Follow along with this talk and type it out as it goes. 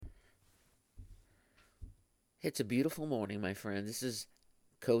It's a beautiful morning, my friend. This is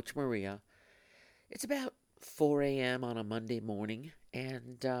Coach Maria. It's about 4 a.m. on a Monday morning,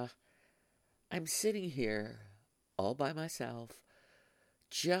 and I'm sitting here all by myself,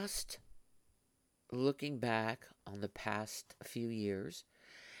 just looking back on the past few years,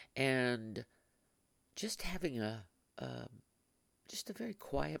 and just having a just a very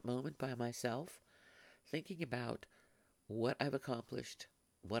quiet moment by myself, thinking about what I've accomplished,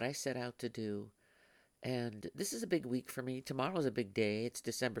 what I set out to do. And this is a big week for me. Tomorrow's a big day. It's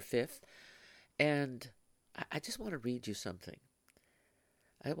December 5th. And I just want to read you something.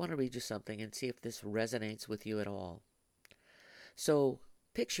 I want to read you something and see if this resonates with you at all. So,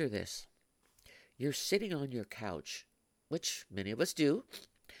 picture this. You're sitting on your couch, which many of us do.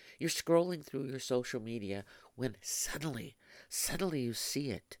 You're scrolling through your social media when suddenly you see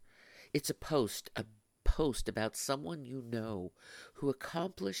it. It's a post about someone you know who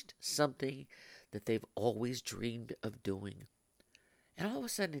accomplished something that they've always dreamed of doing. And all of a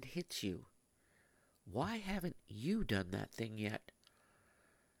sudden it hits you. Why haven't you done that thing yet?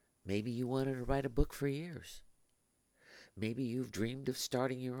 Maybe you wanted to write a book for years. Maybe you've dreamed of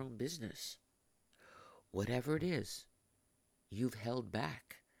starting your own business. Whatever it is, you've held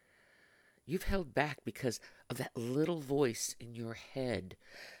back. You've held back because of that little voice in your head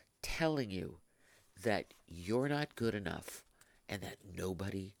telling you that you're not good enough and that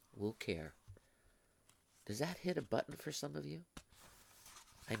nobody will care. Does that hit a button for some of you?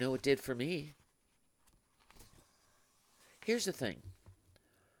 I know it did for me. Here's the thing.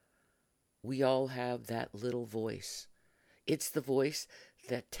 We all have that little voice. It's the voice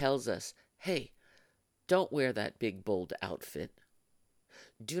that tells us, hey, don't wear that big, bold outfit.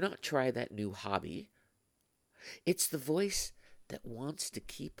 Do not try that new hobby. It's the voice that wants to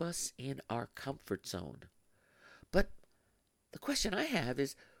keep us in our comfort zone. But the question I have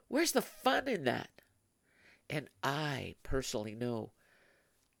is, where's the fun in that? And I personally know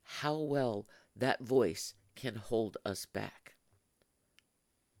how well that voice can hold us back.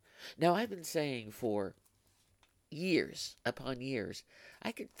 Now, I've been saying for years upon years,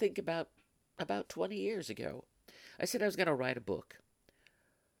 I could think about 20 years ago, I said I was going to write a book.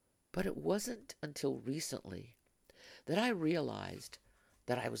 But it wasn't until recently that I realized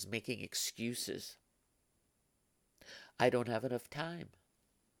that I was making excuses. I don't have enough time.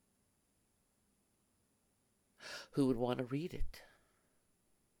 Who would want to read it?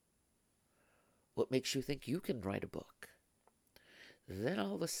 What makes you think you can write a book? Then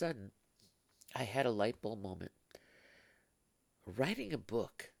all of a sudden, I had a light bulb moment. Writing a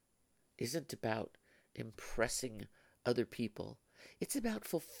book isn't about impressing other people. It's about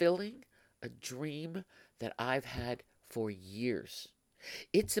fulfilling a dream that I've had for years.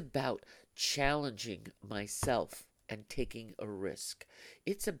 It's about challenging myself and taking a risk.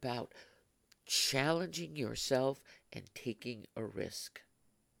 It's about challenging yourself and taking a risk.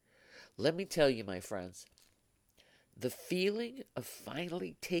 Let me tell you, my friends, the feeling of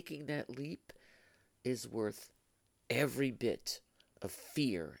finally taking that leap is worth every bit of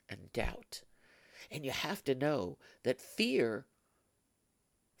fear and doubt. And you have to know that fear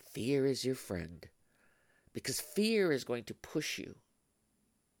is your friend. Because fear is going to push you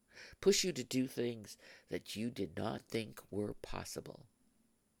to do things that you did not think were possible.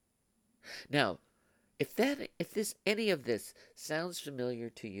 Now, if any of this sounds familiar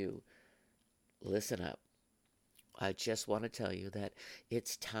to you, listen up. I just want to tell you that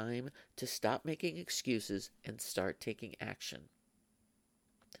it's time to stop making excuses and start taking action.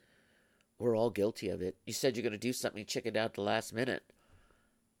 We're all guilty of it. You said you're going to do something, you chickened out the last minute.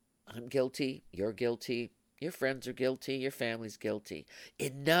 I'm guilty. You're guilty. Your friends are guilty. Your family's guilty.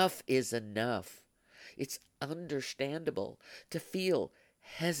 Enough is enough. It's understandable to feel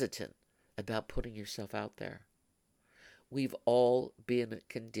hesitant about putting yourself out there. We've all been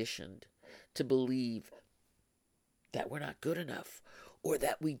conditioned to believe that we're not good enough or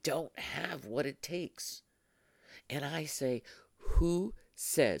that we don't have what it takes. And I say, who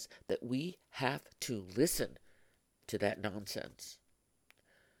says that we have to listen to that nonsense?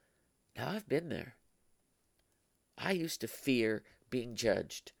 Now, I've been there. I used to fear being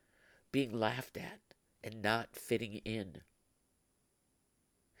judged, being laughed at, and not fitting in.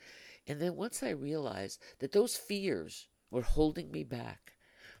 And then once I realized that those fears were holding me back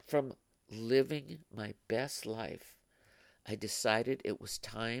from living my best life, I decided it was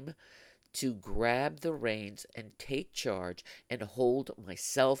time to grab the reins and take charge and hold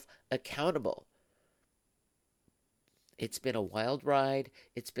myself accountable. It's been a wild ride.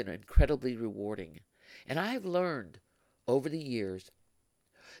 It's been incredibly rewarding. And I've learned over the years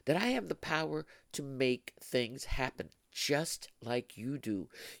that I have the power to make things happen. just like you do.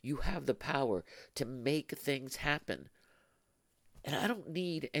 You have the power to make things happen. And I don't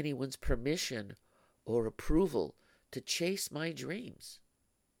need anyone's permission or approval to chase my dreams.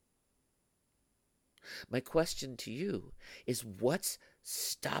 My question to you is, what's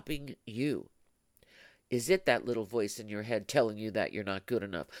stopping you? Is it that little voice in your head telling you that you're not good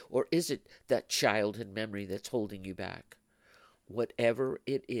enough? Or is it that childhood memory that's holding you back? Whatever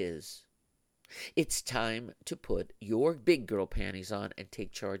it is, it's time to put your big girl panties on and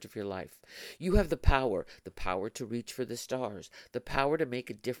take charge of your life. You have the power to reach for the stars, the power to make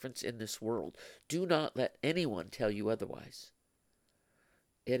a difference in this world. Do not let anyone tell you otherwise.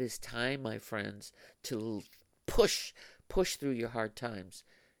 It is time, my friends, to push through your hard times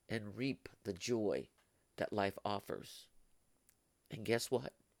and reap the joy that life offers. And guess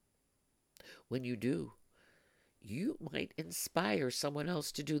what? When you do, you might inspire someone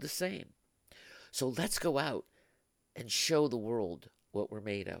else to do the same. So let's go out and show the world what we're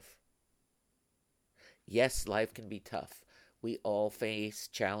made of. Yes, life can be tough. We all face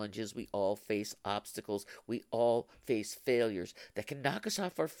challenges. We all face obstacles. We all face failures that can knock us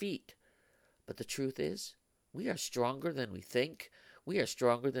off our feet. But the truth is, we are stronger than we think. We are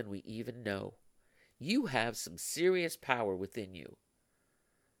stronger than we even know. You have some serious power within you.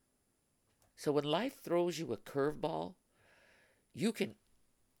 So when life throws you a curveball, you can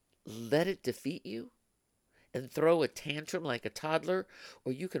let it defeat you and throw a tantrum like a toddler,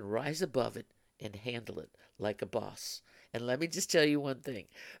 or you can rise above it and handle it like a boss. And let me just tell you one thing.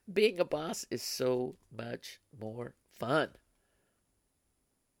 Being a boss is so much more fun.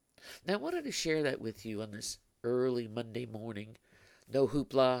 Now, I wanted to share that with you on this early Monday morning. No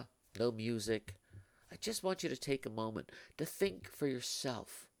hoopla, no music. I just want you to take a moment to think for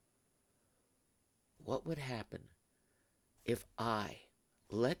yourself. What would happen if I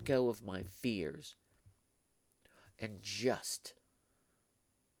let go of my fears and just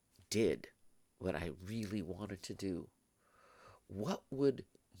did what I really wanted to do? What would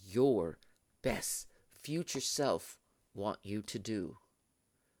your best future self want you to do?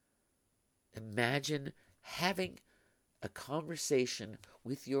 Imagine having a conversation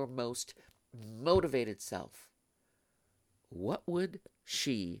with your most motivated self. What would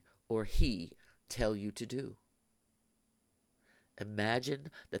she or he tell you to do?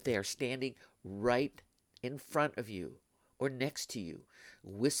 Imagine that they are standing right in front of you or next to you,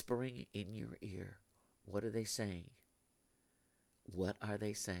 whispering in your ear. What are they saying? What are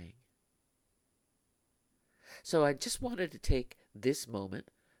they saying? So I just wanted to take this moment,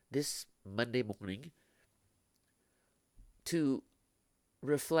 this Monday morning, to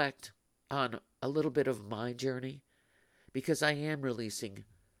reflect on a little bit of my journey, because I am releasing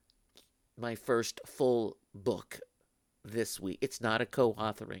my first full book this week. It's not a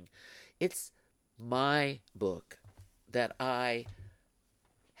co-authoring. It's my book that I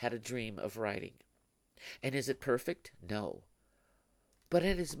had a dream of writing. And is it perfect? No. But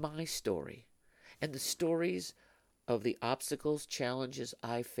it is my story. And the stories of the obstacles, challenges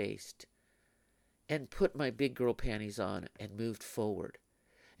I faced, and put my big girl panties on and moved forward.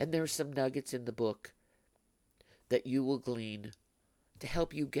 And there are some nuggets in the book that you will glean to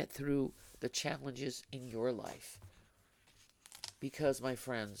help you get through the challenges in your life. Because, my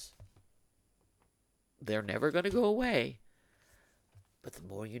friends, they're never going to go away. But the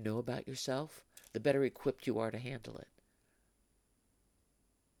more you know about yourself, the better equipped you are to handle it.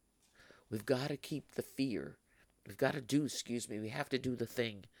 We've got to keep the fear. We have to do the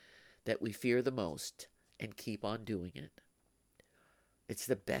thing that we fear the most and keep on doing it. It's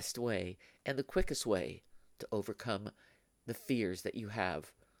the best way and the quickest way to overcome the fears that you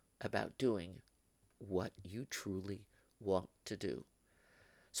have about doing what you truly want to do.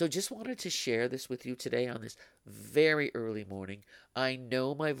 So just wanted to share this with you today on this very early morning. I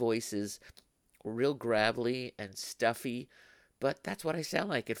know my voice is real gravelly and stuffy, but that's what I sound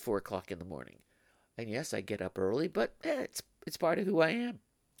like at 4 o'clock in the morning. And yes, I get up early, but it's part of who I am.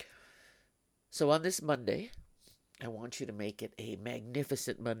 So on this Monday, I want you to make it a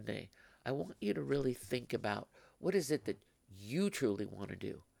magnificent Monday. I want you to really think about what is it that you truly want to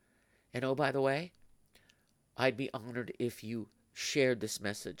do. And oh, by the way, I'd be honored if you shared this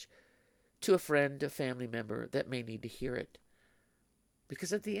message to a friend, a family member that may need to hear it.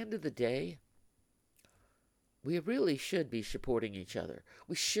 Because at the end of the day, we really should be supporting each other.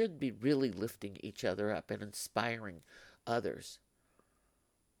 We should be really lifting each other up and inspiring others.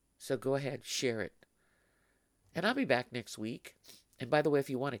 So go ahead, share it. And I'll be back next week. And by the way, if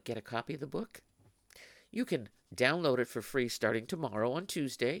you want to get a copy of the book, you can download it for free starting tomorrow on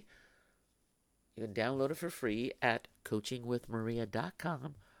Tuesday. You can download it for free at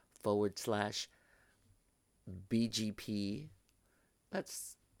coachingwithmaria.com/. BGP.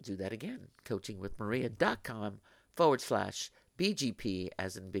 Let's do that again. coachingwithmaria.com/BGP,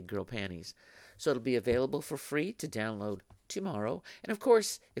 as in Big Girl Panties. So it'll be available for free to download tomorrow. And of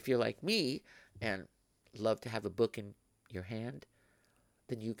course, if you're like me and love to have a book in your hand,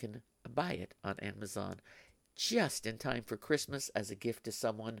 then you can buy it on Amazon just in time for Christmas as a gift to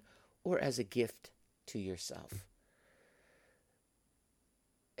someone or as a gift to yourself.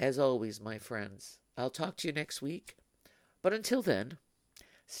 As always, my friends, I'll talk to you next week. But until then,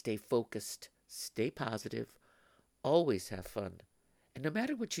 stay focused, stay positive, always have fun. And no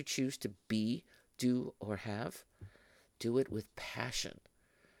matter what you choose to be, do, or have, do it with passion.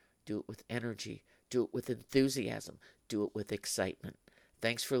 Do it with energy. Do it with enthusiasm. Do it with excitement.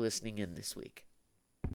 Thanks for listening in this week.